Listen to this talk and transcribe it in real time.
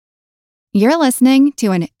You're listening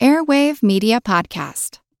to an Airwave Media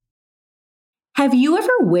Podcast. Have you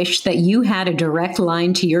ever wished that you had a direct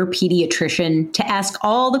line to your pediatrician to ask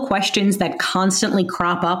all the questions that constantly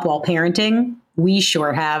crop up while parenting? We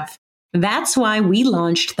sure have. That's why we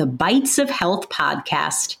launched the Bites of Health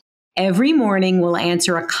podcast. Every morning, we'll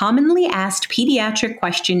answer a commonly asked pediatric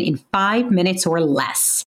question in 5 minutes or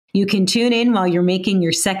less. You can tune in while you're making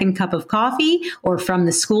your second cup of coffee or from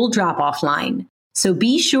the school drop-off line. So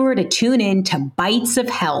be sure to tune in to Bites of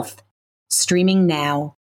Health, streaming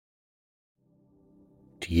now.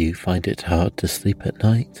 Do you find it hard to sleep at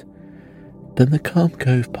night? Then the Calm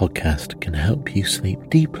Cove podcast can help you sleep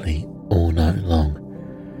deeply all night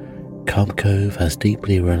long. Calm Cove has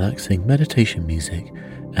deeply relaxing meditation music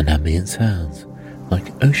and ambient sounds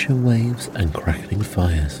like ocean waves and crackling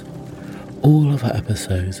fires. All of our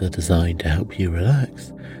episodes are designed to help you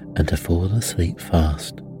relax and to fall asleep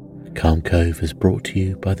fast. Calm Cove is brought to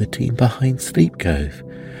you by the team behind Sleep Cove,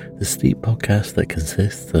 the sleep podcast that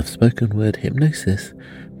consists of spoken word hypnosis,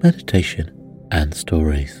 meditation, and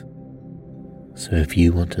stories. So if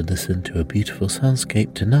you want to listen to a beautiful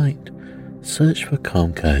soundscape tonight, search for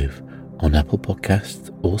Calm Cove on Apple Podcasts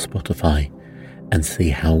or Spotify and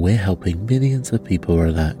see how we're helping millions of people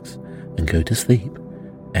relax and go to sleep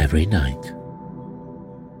every night.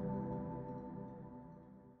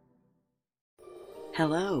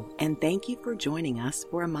 Hello, and thank you for joining us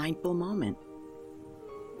for a mindful moment.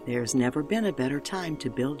 There's never been a better time to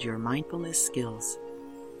build your mindfulness skills.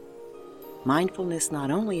 Mindfulness not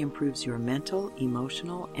only improves your mental,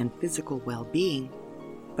 emotional, and physical well-being,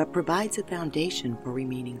 but provides a foundation for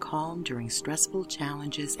remaining calm during stressful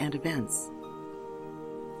challenges and events.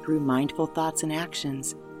 Through mindful thoughts and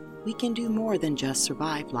actions, we can do more than just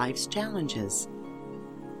survive life's challenges.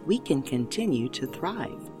 We can continue to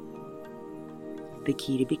thrive. The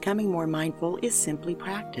key to becoming more mindful is simply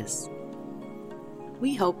practice.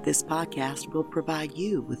 We hope this podcast will provide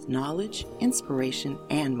you with knowledge, inspiration,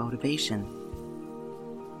 and motivation.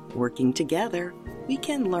 Working together, we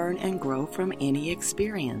can learn and grow from any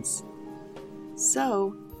experience.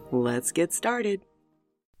 So, let's get started.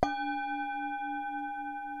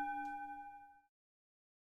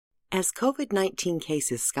 As COVID-19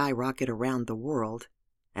 cases skyrocket around the world,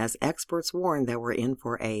 as experts warn that we're in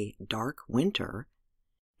for a dark winter,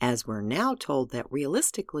 as we're now told that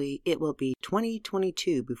realistically it will be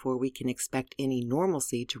 2022 before we can expect any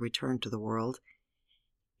normalcy to return to the world,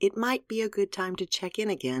 it might be a good time to check in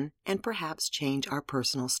again and perhaps change our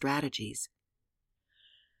personal strategies.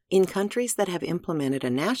 In countries that have implemented a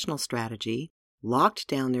national strategy, locked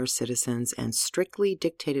down their citizens, and strictly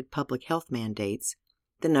dictated public health mandates,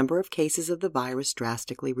 the number of cases of the virus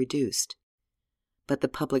drastically reduced. But the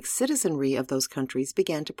public citizenry of those countries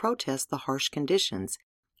began to protest the harsh conditions,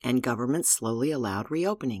 and governments slowly allowed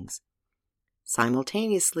reopenings.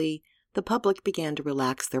 Simultaneously, the public began to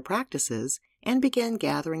relax their practices and began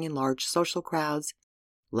gathering in large social crowds,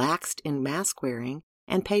 laxed in mask wearing,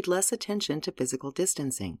 and paid less attention to physical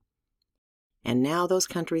distancing. And now those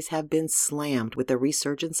countries have been slammed with the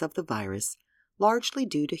resurgence of the virus, largely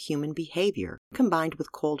due to human behavior, combined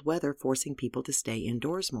with cold weather forcing people to stay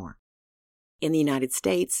indoors more. In the United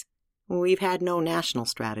States, we've had no national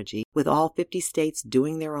strategy, with all 50 states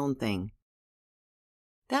doing their own thing.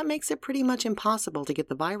 That makes it pretty much impossible to get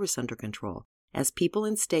the virus under control, as people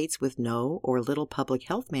in states with no or little public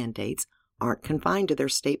health mandates aren't confined to their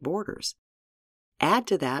state borders. Add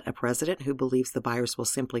to that a president who believes the virus will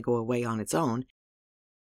simply go away on its own,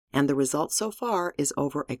 and the result so far is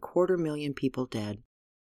over 250,000 people dead.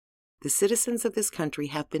 The citizens of this country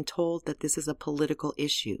have been told that this is a political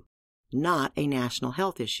issue, not a national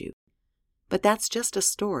health issue. But that's just a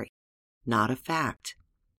story, not a fact.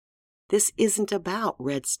 This isn't about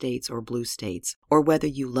red states or blue states, or whether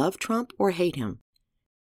you love Trump or hate him.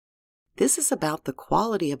 This is about the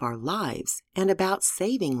quality of our lives and about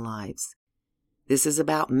saving lives. This is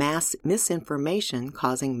about mass misinformation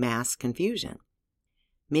causing mass confusion.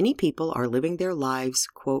 Many people are living their lives,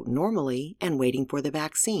 quote, normally and waiting for the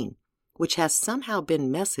vaccine, which has somehow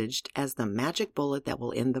been messaged as the magic bullet that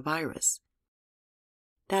will end the virus.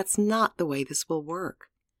 That's not the way this will work.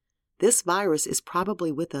 This virus is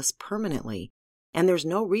probably with us permanently, and there's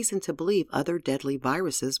no reason to believe other deadly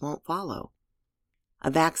viruses won't follow. A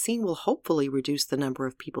vaccine will hopefully reduce the number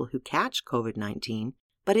of people who catch COVID-19,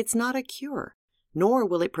 but it's not a cure, nor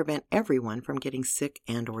will it prevent everyone from getting sick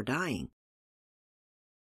and/or dying.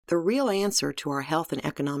 The real answer to our health and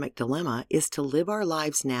economic dilemma is to live our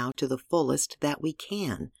lives now to the fullest that we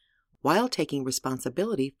can, while taking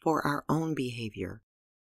responsibility for our own behavior.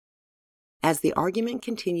 As the argument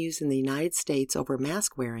continues in the United States over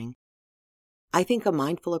mask wearing, I think a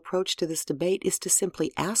mindful approach to this debate is to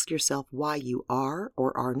simply ask yourself why you are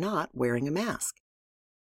or are not wearing a mask.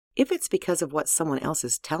 If it's because of what someone else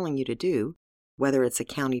is telling you to do, whether it's a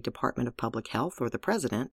county Department of Public Health or the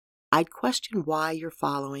president, I'd question why you're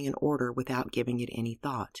following an order without giving it any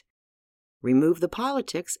thought. Remove the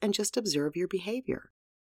politics and just observe your behavior.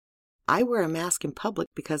 I wear a mask in public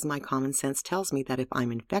because my common sense tells me that if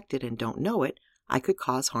I'm infected and don't know it, I could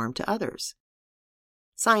cause harm to others.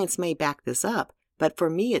 Science may back this up, but for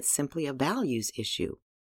me it's simply a values issue.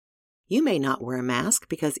 You may not wear a mask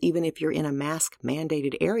because even if you're in a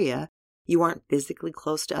mask-mandated area, you aren't physically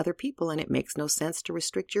close to other people and it makes no sense to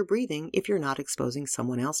restrict your breathing if you're not exposing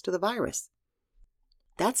someone else to the virus.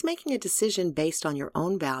 That's making a decision based on your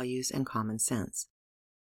own values and common sense.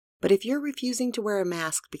 But if you're refusing to wear a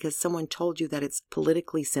mask because someone told you that it's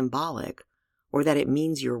politically symbolic or that it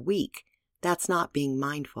means you're weak, that's not being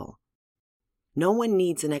mindful. No one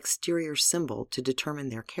needs an exterior symbol to determine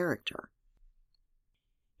their character.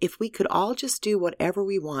 If we could all just do whatever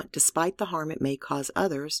we want despite the harm it may cause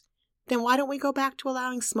others, then why don't we go back to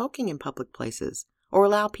allowing smoking in public places, or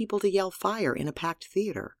allow people to yell fire in a packed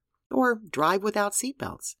theater, or drive without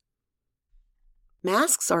seatbelts?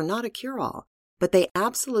 Masks are not a cure-all, but they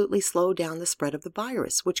absolutely slow down the spread of the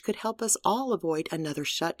virus, which could help us all avoid another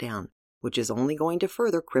shutdown, which is only going to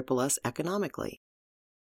further cripple us economically.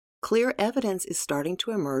 Clear evidence is starting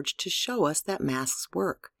to emerge to show us that masks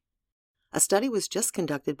work. A study was just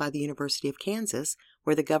conducted by the University of Kansas,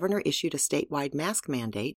 where the governor issued a statewide mask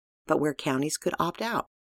mandate, but where counties could opt out.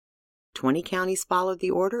 20 counties followed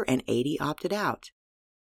the order and 80 opted out.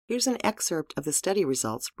 Here's an excerpt of the study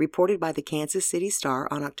results reported by the Kansas City Star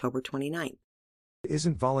on October 29th.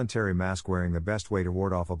 Isn't voluntary mask wearing the best way to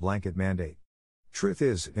ward off a blanket mandate? Truth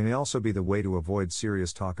is, it may also be the way to avoid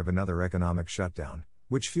serious talk of another economic shutdown,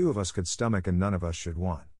 which few of us could stomach and none of us should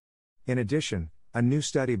want. In addition, a new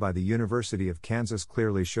study by the University of Kansas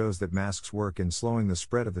clearly shows that masks work in slowing the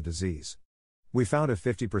spread of the disease. We found a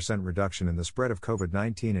 50% reduction in the spread of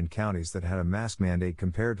COVID-19 in counties that had a mask mandate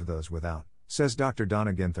compared to those without, says Dr.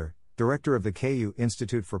 Donna Ginther, director of the KU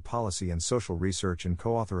Institute for Policy and Social Research and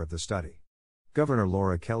co-author of the study. Governor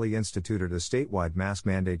Laura Kelly instituted a statewide mask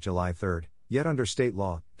mandate July 3, yet under state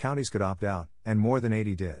law, counties could opt out, and more than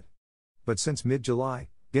 80 did. But since mid-July,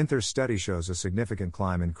 Ginther's study shows a significant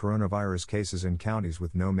climb in coronavirus cases in counties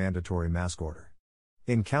with no mandatory mask order.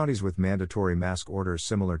 In counties with mandatory mask orders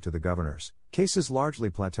similar to the governor's, cases largely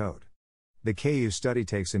plateaued. The KU study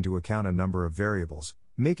takes into account a number of variables,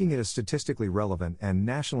 making it a statistically relevant and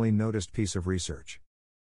nationally noticed piece of research.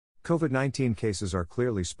 COVID-19 cases are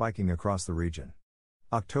clearly spiking across the region.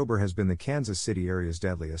 October has been the Kansas City area's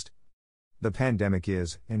deadliest. The pandemic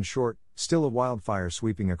is, in short, still a wildfire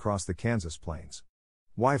sweeping across the Kansas plains.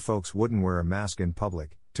 Why folks wouldn't wear a mask in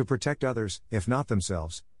public, to protect others, if not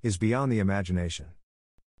themselves, is beyond the imagination.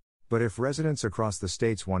 But if residents across the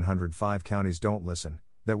state's 105 counties don't listen,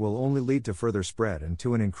 that will only lead to further spread and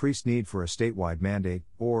to an increased need for a statewide mandate,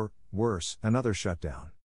 or, worse, another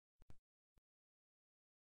shutdown.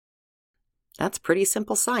 That's pretty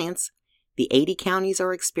simple science. The 80 counties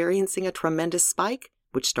are experiencing a tremendous spike,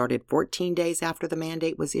 which started 14 days after the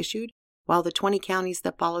mandate was issued, while the 20 counties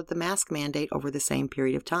that followed the mask mandate over the same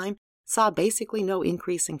period of time saw basically no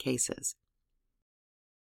increase in cases.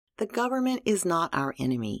 The government is not our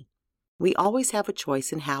enemy. We always have a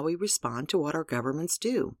choice in how we respond to what our governments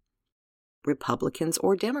do. Republicans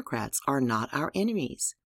or Democrats are not our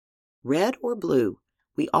enemies. Red or blue,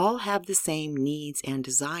 we all have the same needs and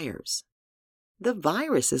desires. The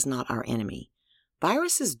virus is not our enemy.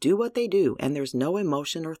 Viruses do what they do, and there's no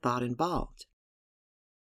emotion or thought involved.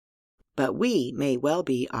 But we may well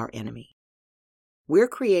be our enemy. We're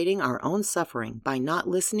creating our own suffering by not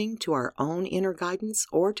listening to our own inner guidance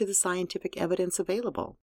or to the scientific evidence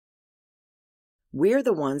available. We're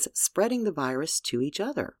the ones spreading the virus to each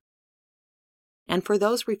other. And for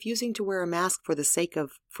those refusing to wear a mask for the sake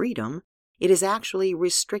of freedom, it is actually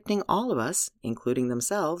restricting all of us, including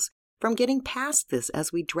themselves, from getting past this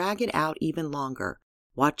as we drag it out even longer,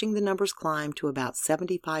 watching the numbers climb to about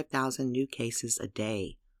 75,000 new cases a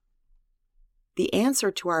day. The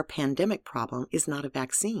answer to our pandemic problem is not a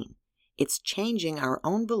vaccine. It's changing our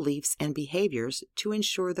own beliefs and behaviors to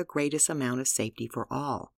ensure the greatest amount of safety for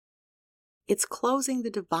all. It's closing the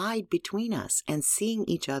divide between us and seeing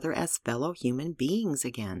each other as fellow human beings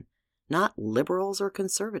again, not liberals or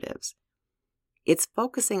conservatives. It's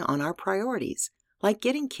focusing on our priorities, like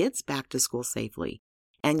getting kids back to school safely,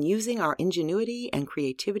 and using our ingenuity and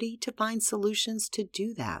creativity to find solutions to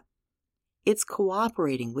do that. It's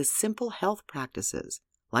cooperating with simple health practices,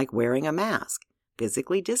 like wearing a mask,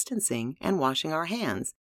 physically distancing, and washing our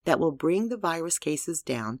hands, that will bring the virus cases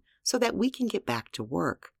down so that we can get back to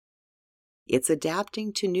work. It's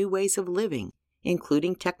adapting to new ways of living,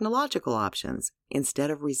 including technological options, instead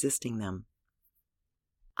of resisting them.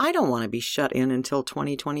 I don't want to be shut in until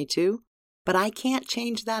 2022, but I can't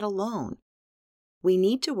change that alone. We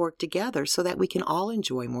need to work together so that we can all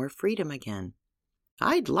enjoy more freedom again.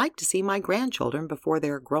 I'd like to see my grandchildren before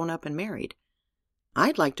they're grown up and married.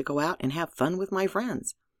 I'd like to go out and have fun with my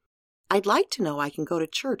friends. I'd like to know I can go to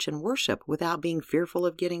church and worship without being fearful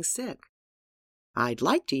of getting sick. I'd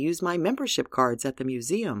like to use my membership cards at the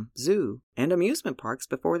museum, zoo, and amusement parks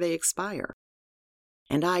before they expire.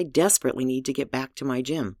 And I desperately need to get back to my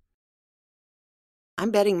gym.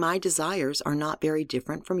 I'm betting my desires are not very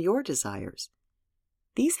different from your desires.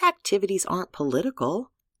 These activities aren't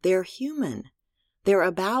political, they're human. They're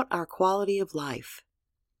about our quality of life.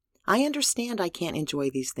 I understand I can't enjoy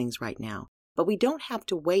these things right now, but we don't have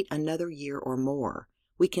to wait another year or more.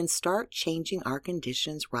 We can start changing our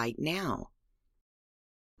conditions right now.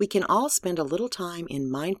 We can all spend a little time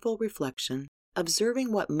in mindful reflection,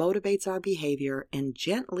 observing what motivates our behavior and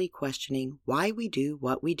gently questioning why we do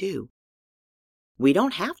what we do. We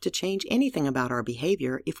don't have to change anything about our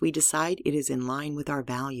behavior if we decide it is in line with our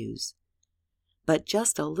values. But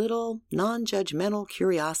just a little non-judgmental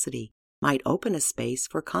curiosity might open a space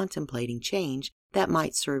for contemplating change that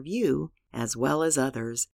might serve you, as well as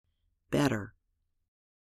others, better.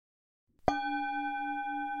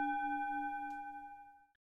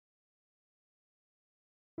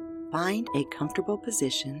 Find a comfortable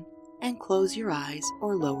position and close your eyes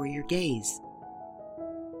or lower your gaze.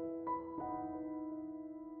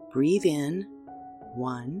 Breathe in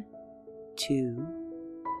 1, 2,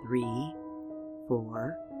 3,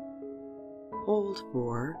 4. Hold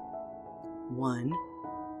for 1,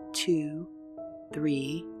 2,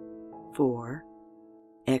 3, 4.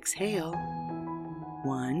 Exhale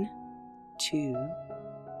 1, 2,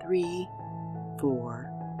 3,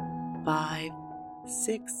 4, 5,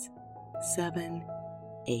 6, 7,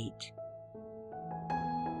 8.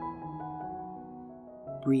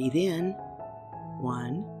 Breathe in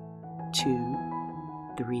 1, 2,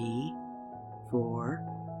 3, 4.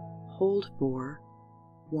 Hold for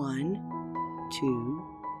 1, 2,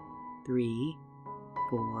 3,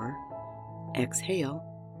 4. Exhale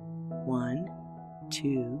 1,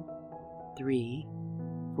 2, 3,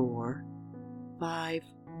 4, 5,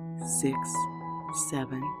 6,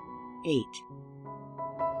 7, 8.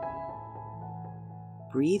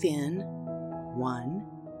 Breathe in 1,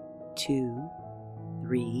 2,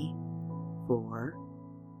 3, 4.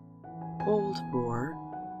 Hold for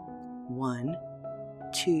 1,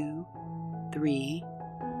 2, 3,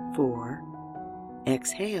 4.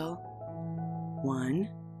 Exhale 1,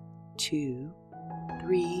 2,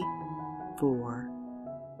 3, 4,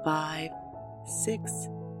 5, 6,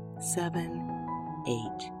 7,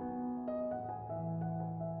 8.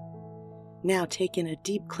 Now take in a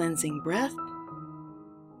deep cleansing breath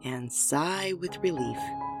and sigh with relief.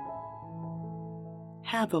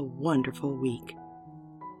 Have a wonderful week.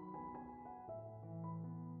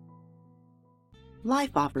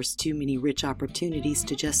 Life offers too many rich opportunities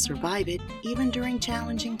to just survive it, even during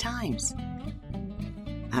challenging times.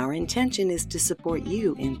 Our intention is to support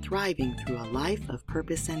you in thriving through a life of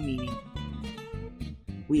purpose and meaning.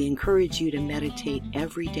 We encourage you to meditate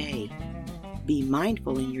every day, be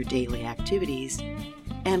mindful in your daily activities,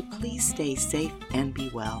 and please stay safe and be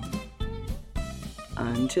well.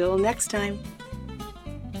 Until next time,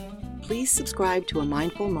 please subscribe to A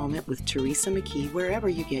Mindful Moment with Teresa McKee wherever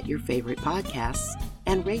you get your favorite podcasts,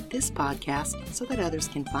 and rate this podcast so that others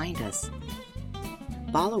can find us.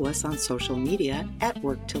 Follow us on social media at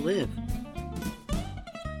Work to Live.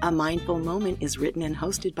 A Mindful Moment is written and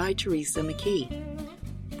hosted by Teresa McKee.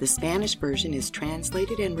 The Spanish version is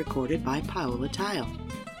translated and recorded by Paola Tile.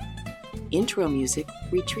 Intro music,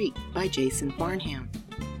 Retreat by Jason Farnham.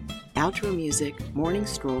 Outro music, Morning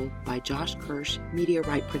Stroll by Josh Kirsch, Media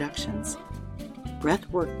Right Productions.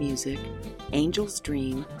 Breathwork music, Angel's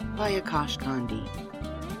Dream by Akash Gandhi.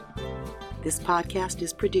 This podcast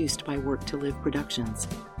is produced by Work to Live Productions.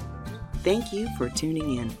 Thank you for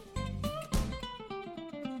tuning in.